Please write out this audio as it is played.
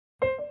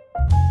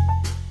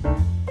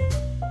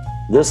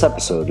This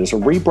episode is a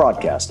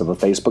rebroadcast of a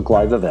Facebook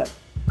Live event.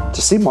 To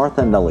see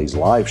Martha and Nellie's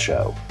live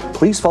show,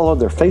 please follow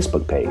their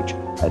Facebook page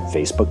at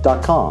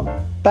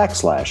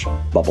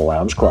facebook.com/Bubble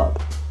Lounge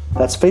Club.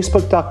 That's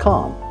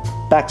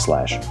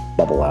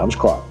facebook.com/Bubble Lounge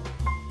Club.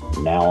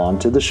 Now on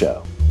to the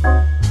show.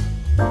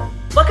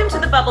 Welcome to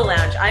the Bubble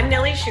Lounge. I'm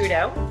Nellie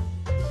Shudo.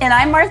 And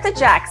I'm Martha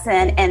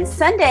Jackson, and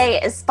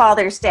Sunday is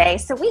Father's Day,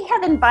 so we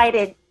have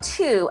invited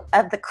two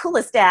of the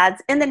coolest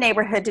dads in the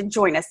neighborhood to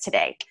join us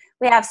today.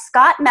 We have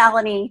Scott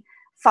Mallonee,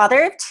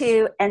 father of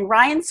two, and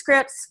Ryan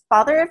Scripps,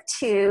 father of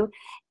two,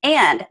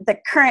 and the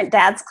current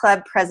Dads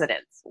Club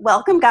president.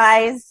 Welcome,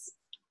 guys.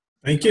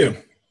 Thank you.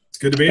 It's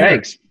good to be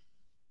Thanks.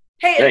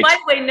 here. Hey, and Thanks. by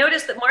the way,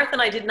 notice that Martha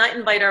and I did not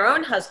invite our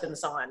own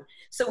husbands on,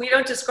 so we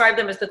don't describe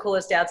them as the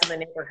coolest dads in the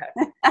neighborhood.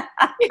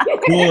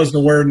 Cool is the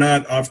word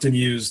not often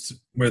used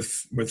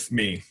with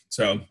me,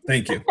 so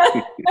thank you.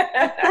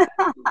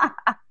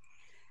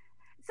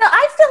 So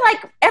I feel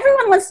like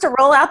everyone wants to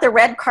roll out the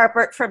red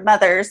carpet for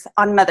mothers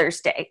on Mother's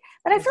Day,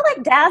 but I feel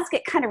like dads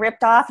get kind of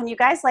ripped off, and you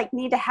guys like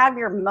need to have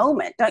your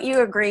moment. Don't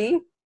you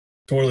agree?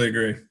 Totally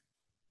agree.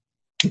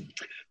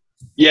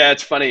 Yeah,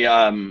 it's funny.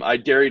 I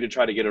dare you to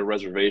try to get a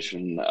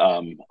reservation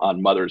on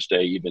Mother's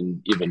Day,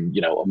 even a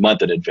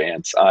month in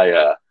advance.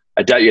 I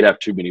doubt you'd have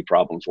too many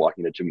problems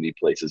walking to too many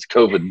places,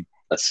 COVID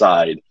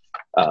aside,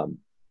 at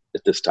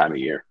this time of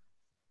year.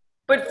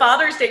 But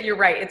Father's Day, you're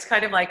right. It's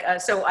kind of like,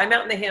 so I'm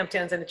out in the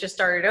Hamptons and it just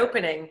started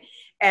opening.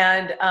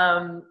 And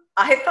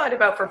I thought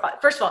about,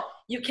 first of all,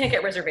 you can't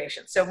get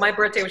reservations. So my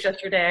birthday was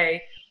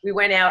yesterday. We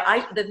went out.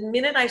 The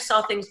minute I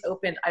saw things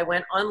opened, I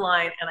went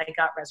online and I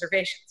got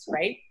reservations,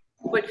 right?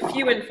 But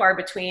few and far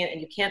between, and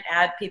you can't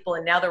add people,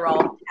 and now they're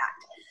all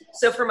packed.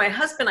 So for my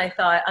husband, I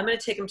thought, I'm going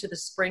to take him to the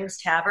Springs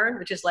Tavern,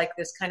 which is like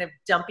this kind of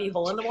dumpy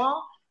hole in the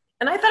wall.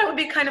 And I thought it would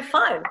be kind of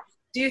fun.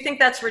 Do you think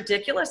that's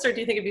ridiculous, or do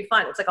you think it'd be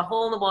fun? It's like a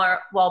hole in the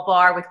wall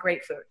bar with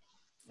great food.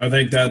 I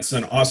think that's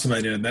an awesome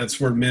idea.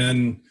 That's where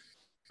men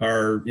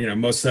are,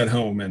 most at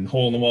home, and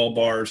hole in the wall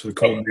bars with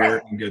cold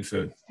beer and good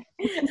food.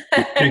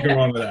 Can't go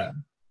wrong with that.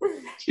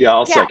 Yeah,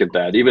 I'll second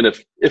that. Even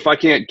if I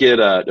can't get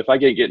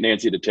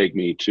Nancy to take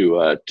me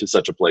to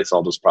such a place,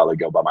 I'll just probably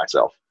go by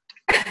myself.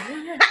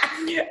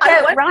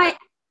 I wonder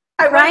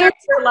if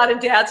there are a lot of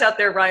dads out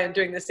there, Ryan,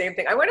 doing the same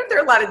thing. I wonder if there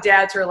are a lot of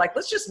dads who are like,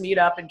 let's just meet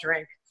up and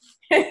drink.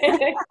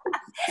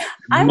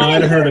 I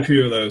might have heard a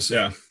few of those,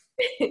 yeah.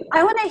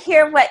 I want to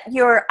hear what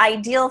your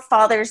ideal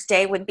Father's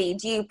Day would be.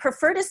 Do you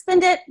prefer to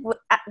spend it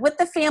with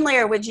the family,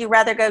 or would you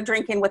rather go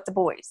drinking with the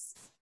boys?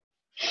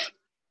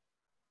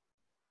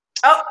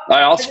 Oh,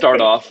 I'll start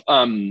off.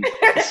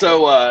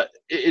 So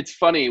it's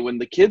funny, when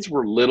the kids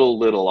were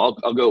little.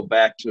 I'll go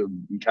back to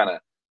kind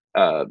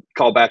of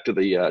call back to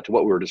to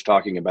what we were just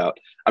talking about.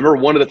 I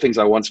remember one of the things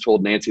I once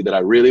told Nancy that I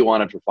really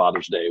wanted for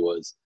Father's Day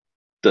was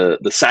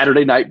the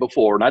Saturday night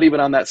before. Not even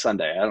on that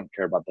Sunday. I don't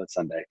care about that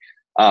Sunday.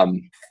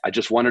 I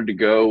just wanted to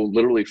go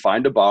literally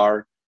find a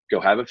bar, go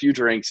have a few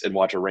drinks, and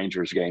watch a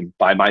Rangers game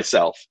by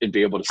myself and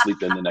be able to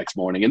sleep in the next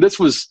morning. And this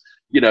was,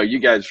 you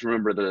guys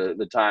remember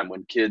the time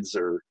when kids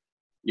are,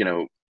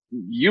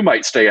 you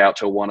might stay out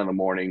till 1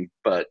 a.m,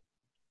 but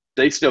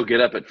they still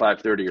get up at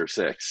 5:30 or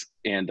 6.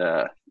 And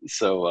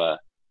so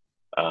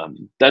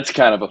that's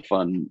kind of a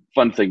fun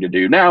thing to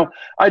do. Now,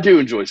 I do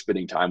enjoy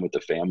spending time with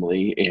the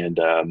family, and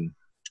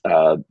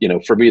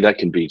for me, that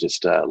can be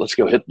just let's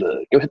go hit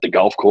the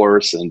golf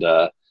course, and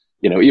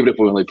even if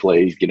we only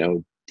play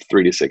 3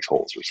 to 6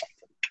 holes or something.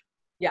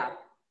 Yeah.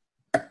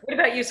 What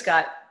about you,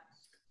 Scott?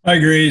 I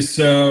agree.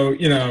 So,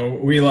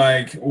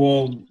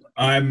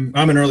 I'm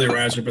an early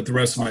riser, but the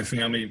rest of my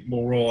family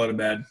will roll out of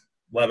bed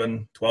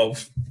 11,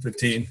 12,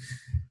 15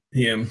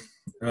 p.m.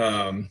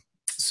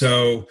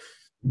 So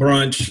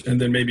brunch,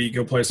 and then maybe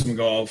go play some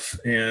golf.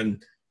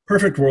 And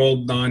perfect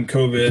world,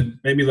 non-COVID,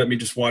 maybe let me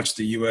just watch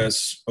the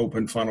U.S.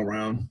 Open final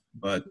round,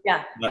 but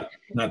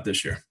not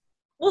this year.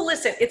 Well,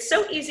 listen, it's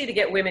so easy to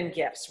get women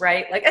gifts,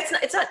 right? Like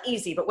it's not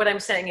easy, but what I'm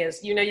saying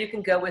is, you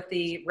can go with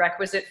the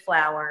requisite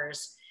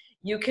flowers.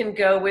 You can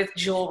go with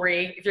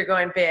jewelry if you're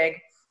going big.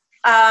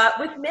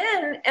 With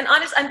men, and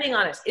I'm being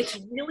honest, it's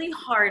really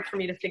hard for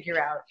me to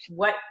figure out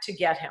what to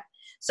get him.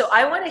 So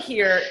I want to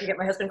get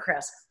my husband,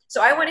 Chris.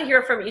 So I want to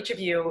hear from each of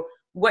you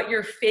what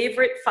your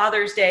favorite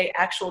Father's Day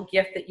actual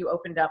gift that you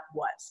opened up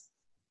was.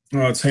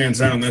 Oh, it's hands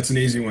down. That's an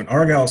easy one.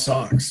 Argyle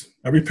socks.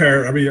 Every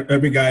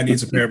guy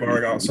needs a pair of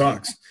Argyle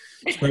socks,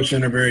 especially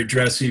in a very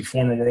dressy,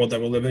 formal world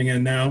that we're living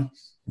in now.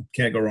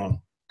 Can't go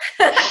wrong.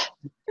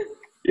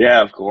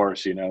 Yeah, of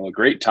course. A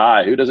great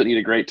tie. Who doesn't need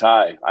a great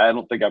tie? I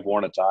don't think I've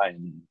worn a tie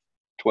in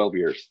 12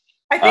 years.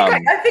 I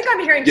think I'm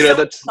hearing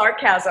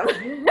sarcasm.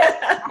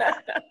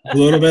 A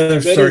little bit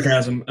of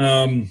sarcasm.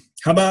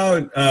 How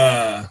about,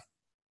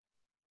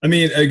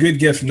 a good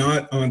gift,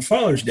 not on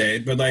Father's Day,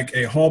 but like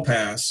a hall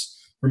pass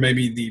for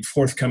maybe the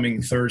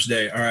forthcoming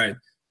Thursday. All right,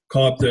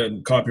 call up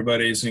your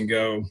buddies and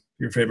go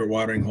your favorite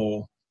watering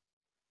hole,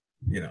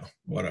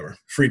 whatever.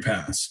 Free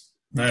pass.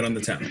 Night on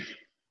the town.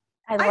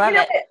 I love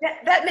it.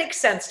 That makes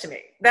sense to me.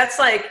 That's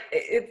like,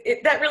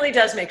 that really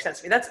does make sense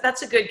to me.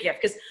 That's a good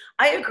gift, because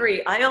I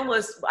agree.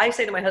 I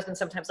say to my husband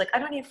sometimes, like, I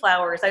don't need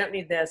flowers. I don't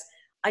need this.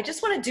 I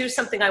just want to do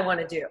something I want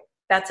to do.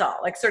 That's all.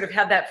 Like, sort of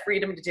have that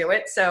freedom to do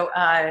it. So,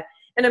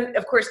 and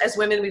of course, as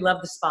women, we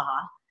love the spa.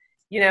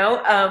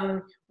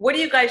 What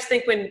do you guys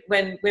think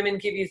when women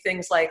give you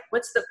things like,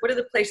 what are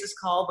the places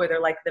called where they're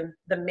like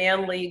the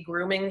manly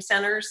grooming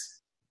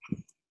centers?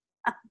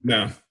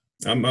 No,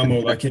 I'm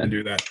old. I can't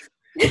do that.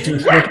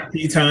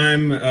 Tea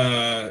time,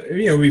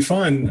 it'd be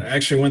fun.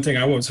 Actually, one thing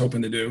I was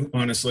hoping to do,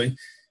 honestly,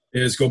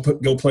 is go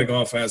play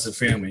golf as a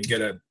family.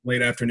 Get a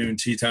late afternoon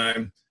tea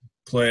time,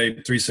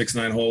 play 3, 6,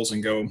 9 holes,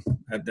 and go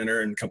have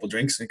dinner and a couple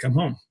drinks and come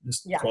home.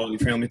 Just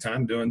quality family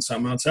time, doing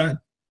something outside.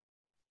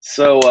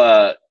 So,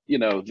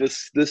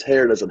 this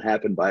hair doesn't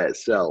happen by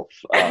itself.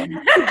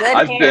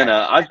 I've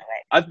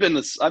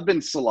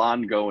been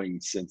salon going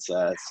since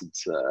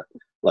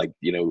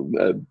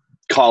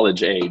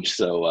college age.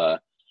 So,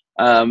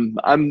 I'm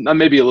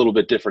maybe a little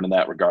bit different in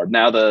that regard.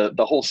 Now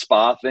the whole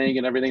spa thing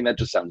and everything, that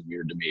just sounds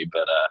weird to me,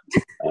 but,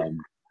 and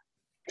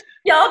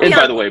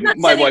by the way,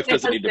 my wife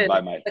doesn't need to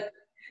buy my,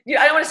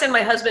 I don't want to send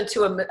my husband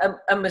to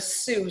a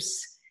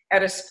masseuse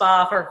at a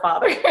spa for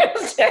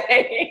Father's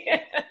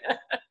Day.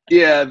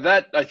 Yeah,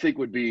 that I think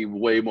would be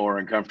way more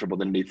uncomfortable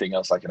than anything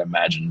else I can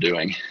imagine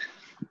doing.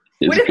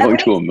 Is going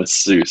to a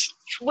masseuse.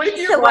 What if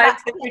your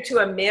wife took you to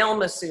a male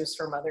masseuse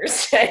for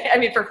Mother's Day? I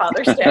mean, for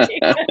Father's Day.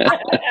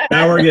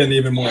 Now we're getting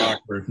even more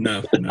awkward.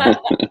 No.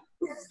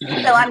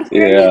 So I'm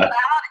hearing you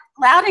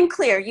loud and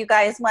clear. You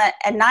guys want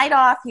a night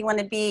off. You want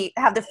to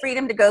have the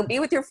freedom to go be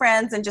with your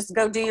friends and just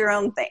go do your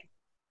own thing.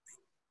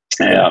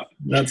 Yeah,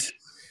 that's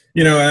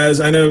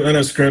as I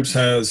know Scripps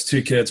has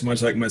 2 kids,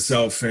 much like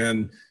myself,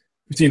 and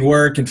between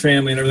work and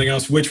family and everything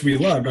else, which we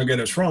love, don't get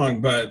us wrong,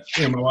 but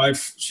my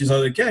wife, she's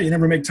like, yeah, you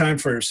never make time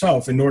for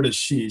yourself, and nor does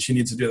she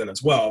needs to do that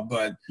as well.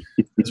 But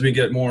as we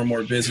get more and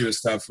more busy with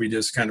stuff, we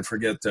just kind of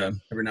forget to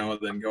every now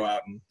and then go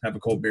out and have a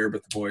cold beer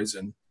with the boys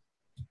and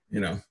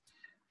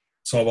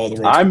solve all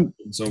the world's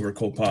problems over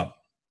cold pop.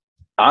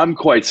 I'm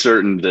quite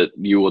certain that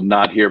you will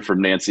not hear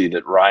from Nancy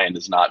that Ryan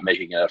is not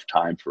making enough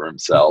time for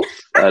himself.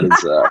 That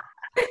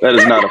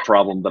is not a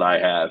problem that I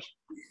have.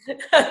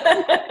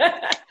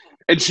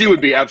 And she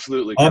would be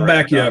absolutely correct. I'll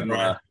back you up,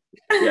 Ryan.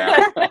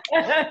 Yeah.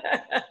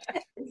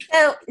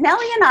 So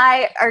Nellie and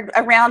I are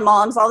around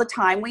moms all the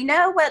time. We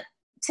know what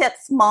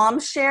tips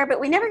moms share,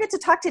 but we never get to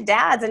talk to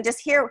dads and just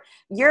hear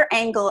your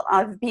angle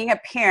of being a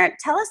parent.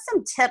 Tell us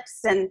some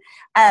tips and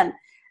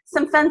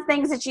some fun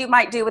things that you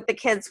might do with the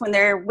kids when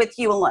they're with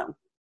you alone.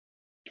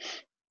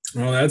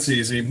 Well, that's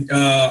easy.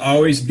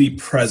 Always be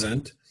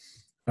present.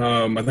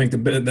 I think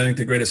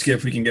the greatest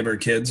gift we can give our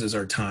kids is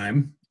our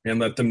time, and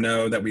let them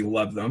know that we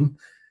love them.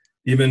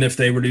 Even if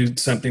they were to do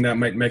something that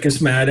might make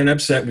us mad and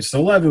upset, we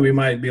still love you. We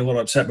might be a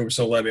little upset, but we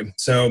still love you.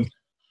 So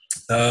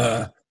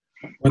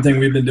one thing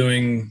we've been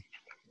doing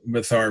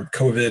with our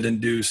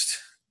COVID-induced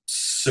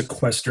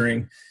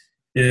sequestering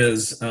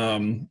is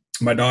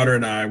my daughter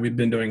and I, we've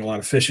been doing a lot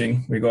of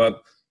fishing. We go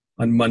up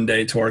on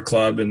Monday to our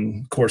club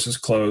and course is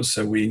closed.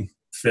 So we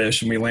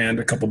fish and we land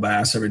a couple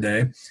bass every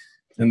day.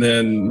 And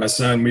then my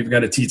son, we've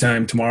got a tea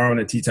time tomorrow and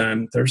a tea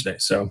time Thursday.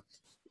 So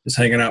just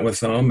hanging out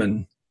with them,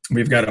 and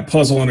we've got a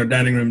puzzle on our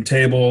dining room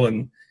table,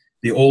 and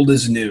the old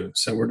is new.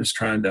 So we're just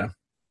trying to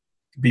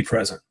be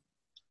present.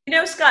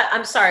 Scott,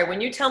 I'm sorry.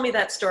 When you tell me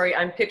that story,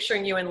 I'm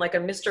picturing you in like a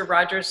Mr.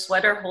 Rogers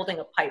sweater holding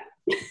a pipe.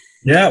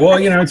 Yeah, well,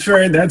 it's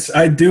very,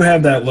 I do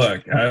have that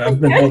look.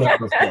 I've been told that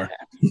before.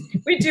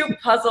 We do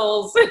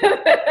puzzles.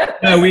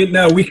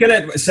 We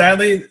couldn't,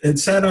 sadly, it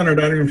sat on our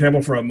dining room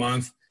table for a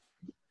month.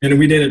 And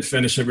we didn't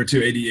finish it. We're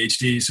too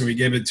ADHD, so we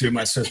gave it to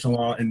my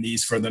sister-in-law and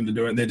niece for them to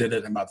do it. And they did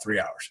it in about 3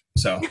 hours.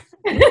 So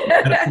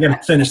I got to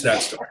finish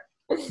that story.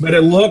 But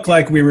it looked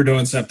like we were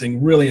doing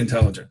something really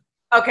intelligent.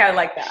 Okay, I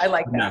like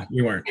that. No,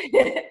 we weren't.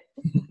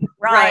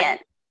 Ryan,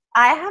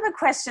 I have a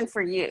question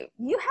for you.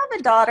 You have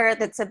a daughter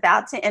that's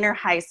about to enter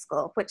high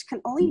school, which can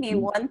only mean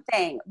one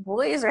thing.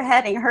 Boys are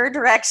heading her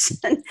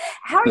direction.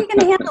 How are you going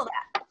to handle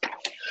that?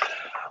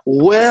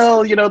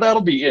 Well,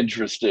 that'll be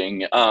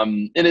interesting.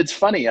 And it's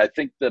funny. I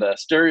think that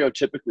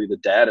stereotypically the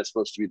dad is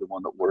supposed to be the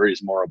one that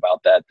worries more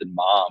about that than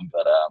mom.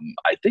 But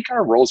I think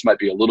our roles might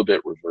be a little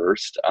bit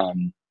reversed.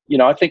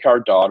 I think our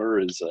daughter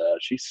is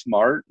she's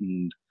smart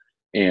and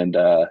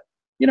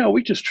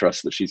we just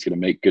trust that she's going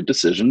to make good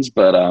decisions.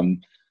 But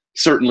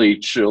certainly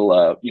she'll,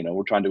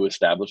 we're trying to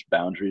establish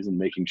boundaries and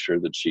making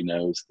sure that she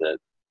knows that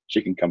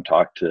she can come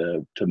talk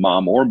to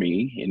mom or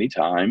me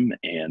anytime.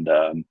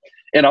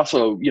 And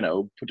also,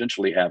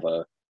 potentially have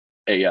a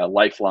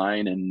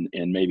lifeline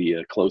and maybe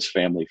a close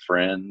family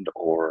friend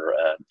or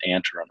an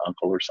aunt or an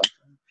uncle or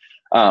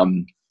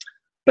something.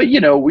 But,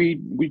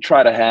 we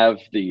try to have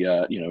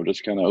the,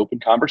 just kind of open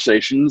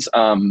conversations.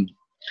 One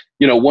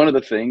of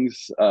the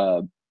things,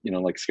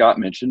 like Scott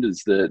mentioned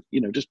is that,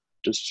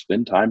 just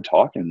spend time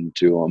talking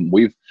to them.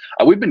 We've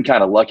been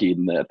kind of lucky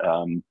in that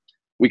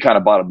we kind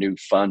of bought a new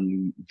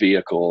fun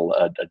vehicle,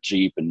 a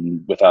Jeep,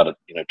 and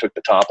took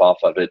the top off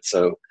of it.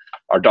 So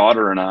our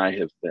daughter and I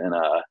have been,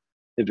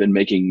 have been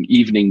making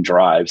evening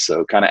drives.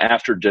 So kind of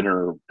after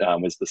dinner,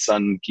 as the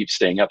sun keeps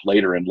staying up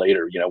later and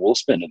later, we'll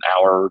spend an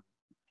hour,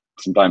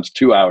 sometimes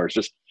 2 hours,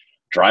 just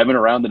driving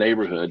around the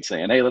neighborhood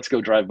saying, hey, let's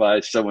go drive by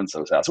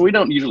so-and-so's house. So we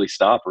don't usually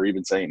stop or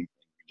even say anything.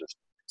 Just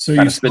so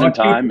kind you of spending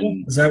time. People?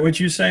 And is that what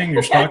you're saying?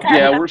 You're stalking?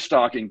 Yeah, we're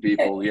stalking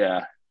people.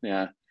 Yeah.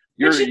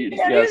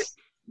 Yes.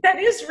 That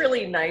is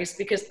really nice,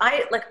 because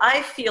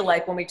I feel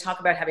like when we talk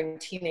about having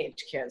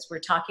teenage kids, we're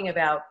talking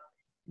about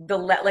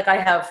like I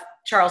have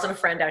Charles and a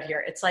friend out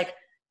here. It's like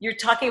you're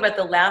talking about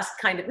the last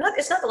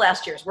it's not the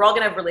last years. We're all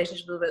going to have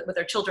relationships with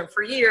our children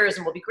for years,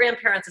 and we'll be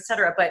grandparents,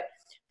 etc. But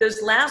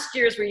those last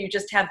years where you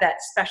just have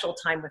that special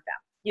time with them,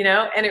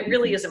 and it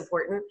really is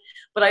important.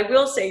 But I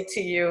will say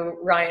to you,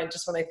 Ryan,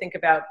 just when I think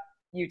about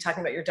you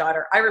talking about your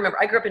daughter, I remember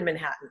I grew up in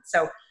Manhattan.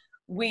 So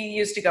we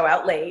used to go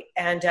out late,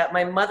 and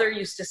my mother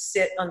used to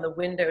sit on the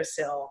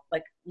windowsill,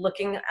 like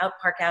looking out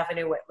Park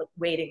Avenue,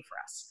 waiting for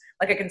us.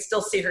 Like I can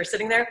still see her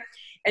sitting there.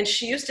 And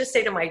she used to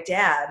say to my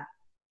dad,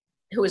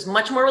 who was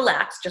much more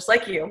relaxed, just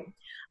like you,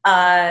 go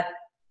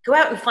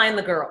out and find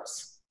the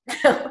girls.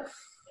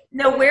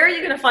 Now, where are you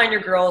going to find your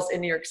girls in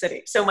New York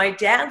City? So my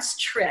dad's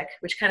trick,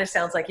 which kind of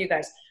sounds like you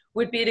guys,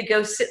 would be to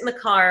go sit in the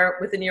car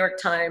with the New York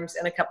Times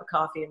and a cup of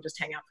coffee and just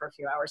hang out for a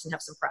few hours and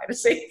have some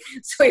privacy.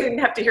 So he didn't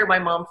have to hear my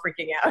mom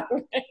freaking out.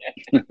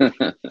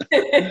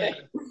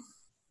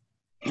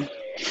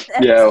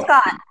 Yeah.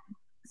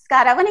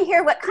 Scott, I want to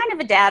hear, what kind of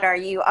a dad are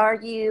you? Are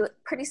you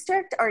pretty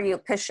strict, or are you a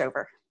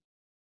pushover?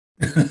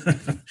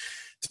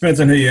 Depends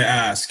on who you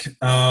ask.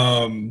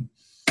 And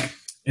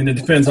it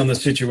depends on the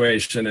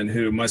situation and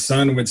who. My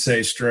son would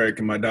say strict,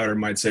 and my daughter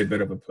might say a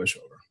bit of a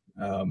pushover.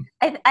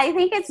 I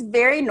think it's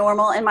very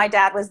normal, and my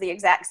dad was the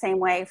exact same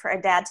way, for a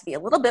dad to be a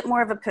little bit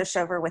more of a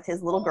pushover with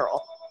his little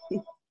girl.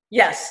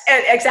 Yes,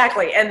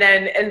 exactly.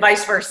 And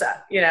vice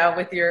versa,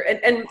 with your,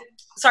 and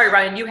sorry,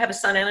 Ryan, you have a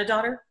son and a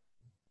daughter?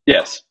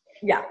 Yes.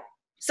 Yeah.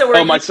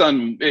 So my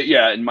son,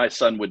 and my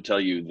son would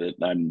tell you that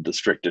I'm the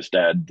strictest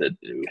dad that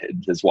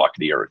has walked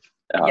the earth.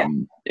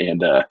 And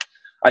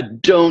I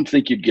don't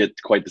think you'd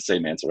get quite the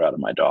same answer out of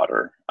my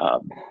daughter.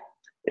 Well,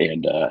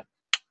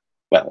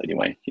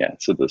 anyway,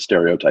 so the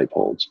stereotype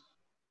holds.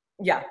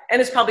 Yeah,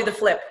 and it's probably the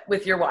flip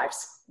with your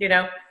wives,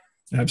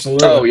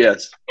 Absolutely. Oh,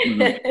 yes.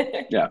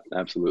 Mm-hmm. Yeah,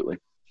 absolutely.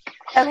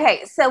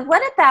 Okay, so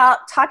what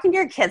about talking to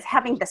your kids,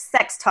 having the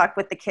sex talk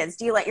with the kids?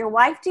 Do you let your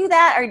wife do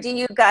that, or do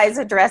you guys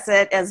address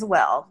it as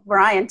well?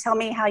 Brian, tell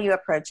me how you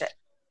approach it.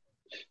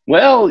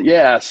 Well,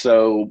 yeah,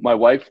 so my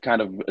wife kind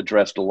of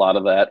addressed a lot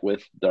of that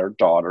with our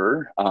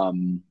daughter.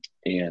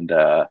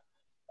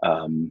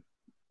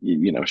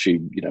 She,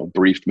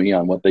 briefed me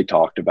on what they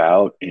talked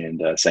about,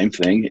 and same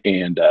thing.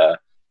 And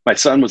my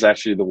son was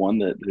actually the one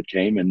that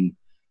came and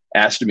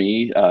asked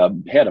me,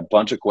 had a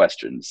bunch of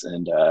questions,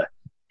 and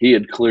he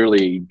had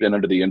clearly been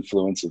under the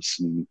influence of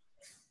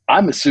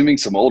I'm assuming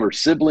some older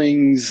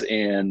siblings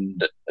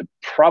and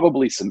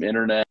probably some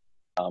internet.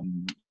 Oh,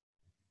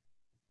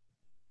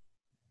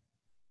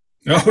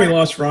 we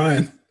lost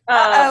Ryan.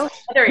 There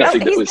we go.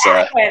 Nothing that was,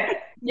 start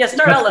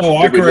all over. So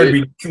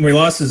awkward. We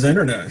lost his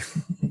internet.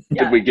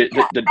 Did you get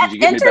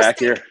me back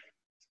here?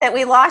 That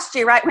we lost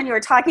you right when you were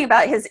talking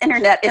about his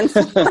internet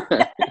influence.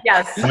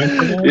 Yes.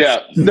 Yeah.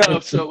 No.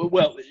 So,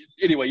 well,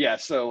 anyway, yeah.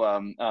 So,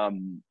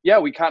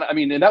 we kind of,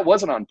 and that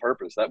wasn't on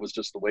purpose. That was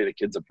just the way the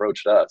kids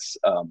approached us.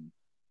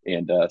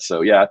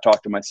 So, I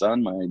talked to my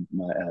son, my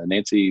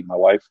Nancy, my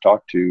wife,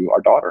 talked to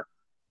our daughter.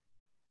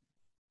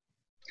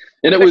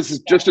 And it was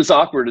just as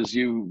awkward as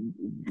you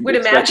would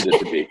expected imagine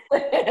it to be.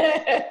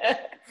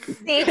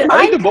 Steve, I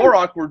think the more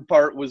awkward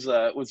part was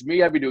me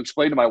having to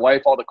explain to my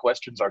wife all the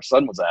questions our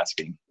son was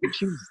asking.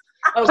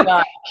 Oh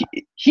God,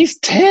 he's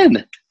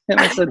 10,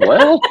 and I said,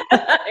 "Well,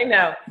 I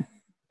know."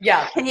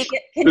 Yeah. Can this you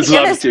was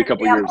give us obviously a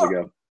couple years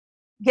ago.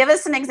 Give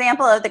us an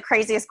example of the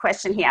craziest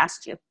question he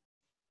asked you.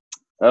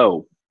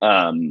 Oh,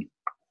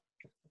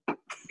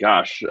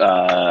 gosh.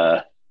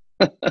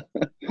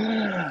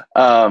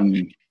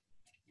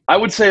 I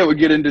would say it would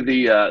get into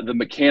the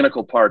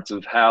mechanical parts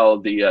of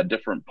how the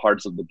different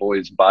parts of the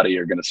boy's body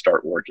are going to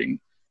start working.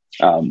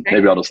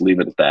 Maybe I'll just leave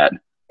it at that.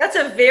 That's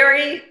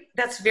very,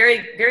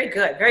 very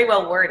good. Very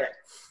well worded.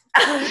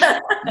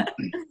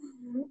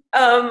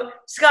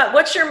 Scott,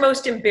 what's your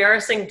most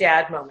embarrassing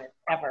dad moment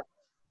ever?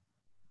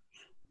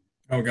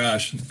 Oh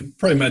gosh,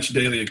 pretty much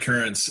daily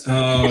occurrence.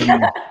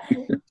 I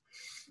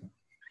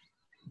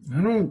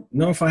don't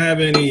know if I have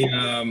any.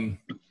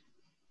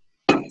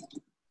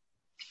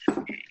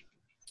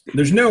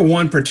 There's no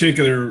one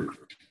particular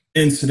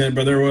incident,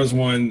 but there was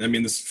one.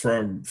 This is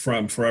from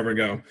forever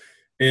ago.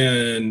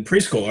 In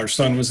preschool, our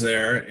son was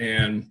there,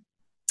 and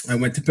I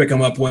went to pick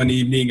him up one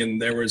evening, and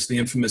there was the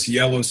infamous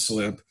yellow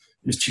slip.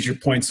 His teacher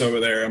points over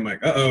there. I'm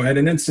like, uh-oh, had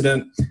an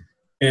incident.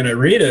 And I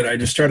read it. I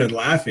just started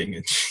laughing,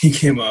 and she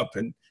came up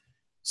and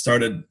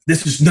started,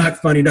 "This is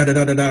not funny,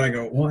 da-da-da-da-da." I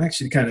go, well,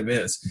 actually it kind of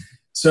is.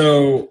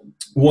 So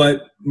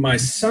what my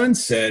son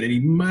said, and he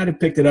might have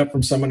picked it up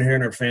from someone here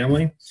in our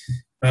family,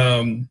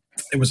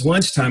 it was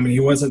lunchtime, and he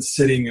wasn't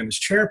sitting in his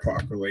chair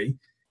properly.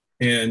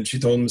 And she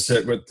told him to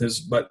sit with his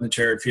butt in the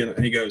chair.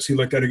 And he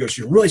looked at her and goes,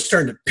 "You're really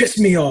starting to piss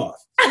me off."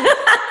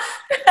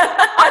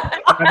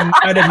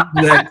 I didn't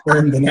do that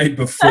term the night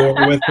before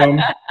with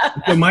him.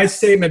 So my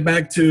statement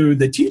back to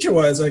the teacher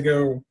was, I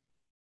go,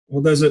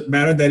 "Well, does it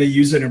matter that he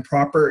used it in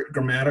proper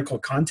grammatical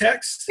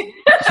context?"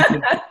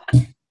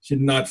 She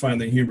did not find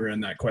the humor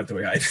in that quite the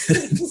way I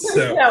did.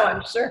 So no,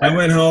 I'm sure. I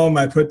went home.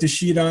 I put the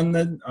sheet on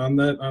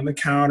the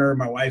counter.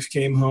 My wife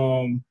came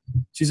home.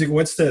 She's like,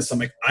 "What's this?" I'm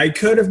like, "I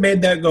could have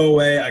made that go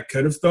away. I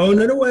could have thrown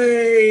it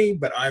away,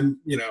 but I'm,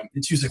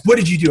 And she's like, "What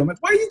did you do?" I'm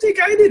like, "Why do you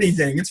think I did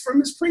anything? It's from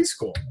his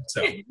preschool."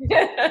 So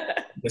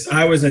yes,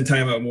 I was in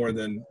timeout more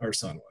than our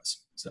son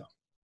was. So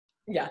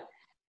yeah.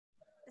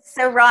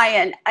 So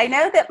Ryan, I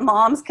know that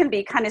moms can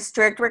be kind of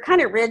strict. We're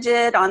kind of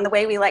rigid on the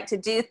way we like to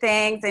do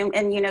things.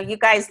 And you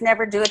guys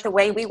never do it the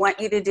way we want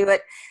you to do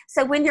it.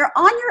 So when you're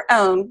on your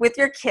own with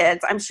your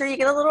kids, I'm sure you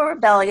get a little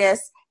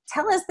rebellious.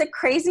 Tell us the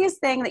craziest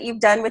thing that you've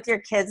done with your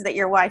kids that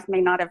your wife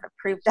may not have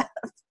approved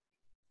of.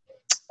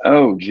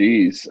 Oh,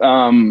 geez.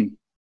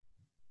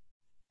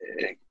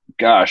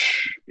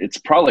 Gosh, it's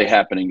probably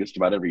happening just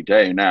about every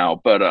day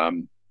now. But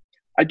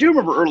I do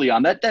remember early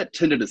on that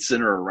tended to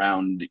center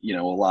around,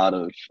 a lot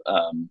of,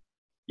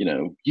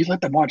 you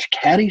let them watch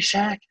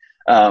Caddyshack,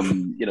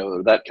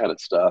 that kind of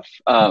stuff.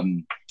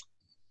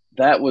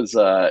 That was,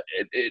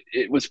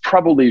 it was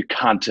probably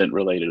content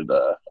related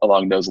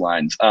along those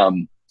lines.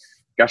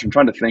 Gosh, I'm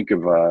trying to think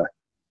of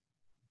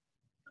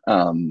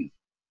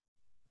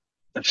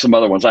some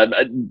other ones.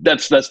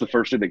 That's the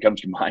first thing that comes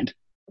to mind.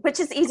 Which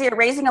is easier,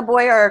 raising a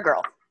boy or a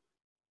girl?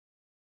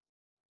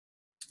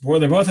 Boy,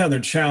 they both have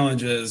their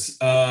challenges.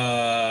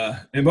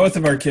 And both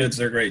of our kids,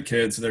 they're great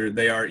kids.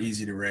 They are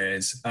easy to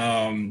raise.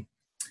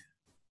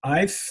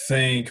 I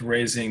think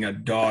raising a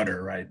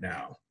daughter right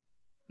now,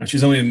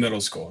 she's only in middle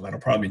school. That'll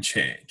probably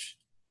change.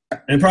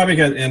 And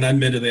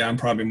admittedly, I'm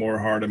probably more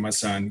hard on my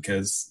son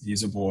because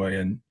he's a boy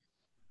and,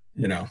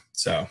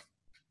 so.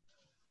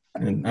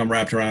 And I'm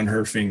wrapped around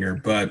her finger.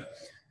 But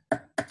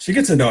she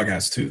gets a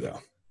doghouse too,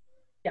 though.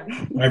 Yeah.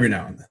 Every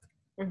now and then.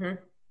 Mm-hmm.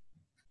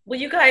 Well,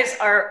 you guys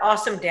are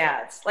awesome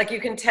dads. Like, you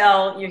can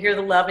tell, you hear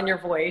the love in your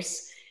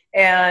voice.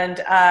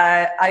 And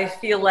I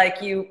feel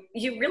like you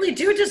really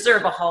do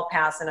deserve a hall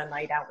pass and a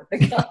night out with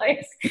the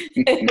guys.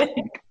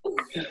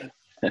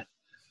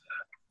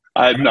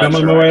 I'm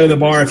on my way to the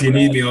bar. If you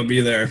need me, I'll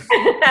be there.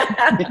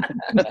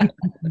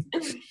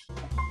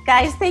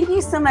 Guys, thank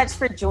you so much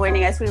for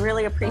joining us. We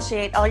really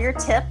appreciate all your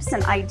tips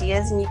and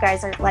ideas. And you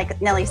guys are,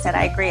 like Nellie said,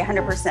 I agree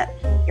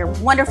 100%. You're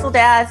wonderful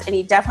dads, and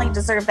you definitely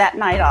deserve that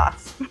night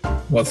off.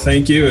 Well,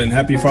 thank you, and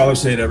happy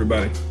Father's Day to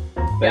everybody.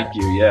 Thank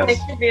you, yes.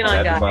 Thanks for being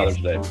on, guys. Happy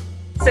Father's Day.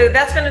 So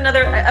that's been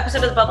another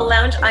episode of the Bubble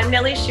Lounge. I'm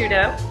Nellie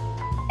Shudo.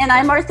 And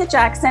I'm Martha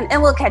Jackson,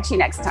 and we'll catch you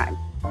next time.